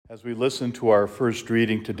As we listen to our first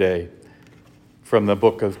reading today from the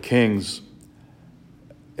book of Kings,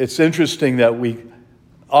 it's interesting that we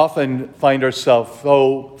often find ourselves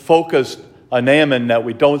so focused on Naaman that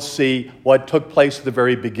we don't see what took place at the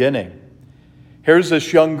very beginning. Here's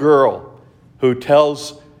this young girl who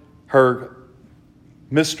tells her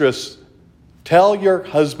mistress, "Tell your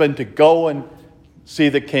husband to go and see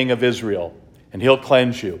the king of Israel, and he'll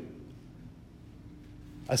cleanse you."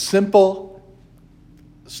 A simple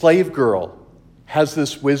slave girl has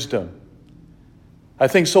this wisdom. I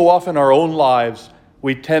think so often in our own lives,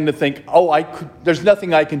 we tend to think, there's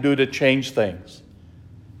nothing I can do to change things.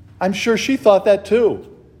 I'm sure she thought that too.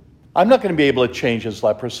 I'm not going to be able to change his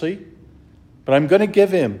leprosy, but I'm going to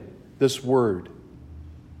give him this word.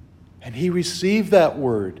 And he received that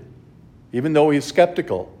word, even though he's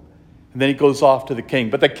skeptical. And then he goes off to the king.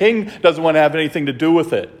 But the king doesn't want to have anything to do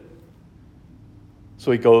with it.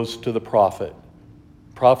 So he goes to the prophet.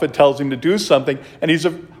 The prophet tells him to do something, and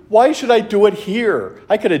why should I do it here?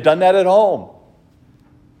 I could have done that at home.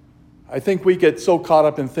 I think we get so caught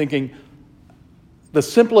up in thinking the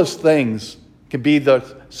simplest things can be the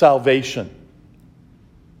salvation.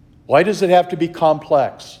 Why does it have to be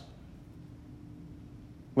complex?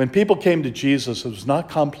 When people came to Jesus, it was not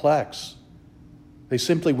complex. They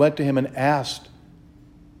simply went to him and asked,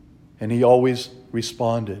 and he always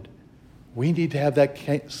responded. We need to have that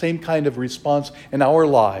same kind of response in our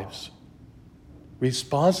lives.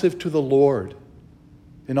 Responsive to the Lord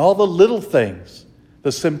in all the little things,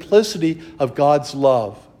 the simplicity of God's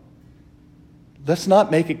love. Let's not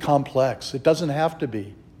make it complex. It doesn't have to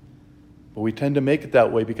be. But we tend to make it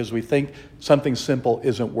that way because we think something simple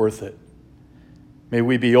isn't worth it. May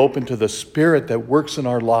we be open to the Spirit that works in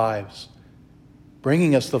our lives,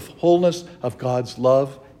 bringing us the fullness of God's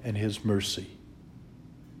love and his mercy.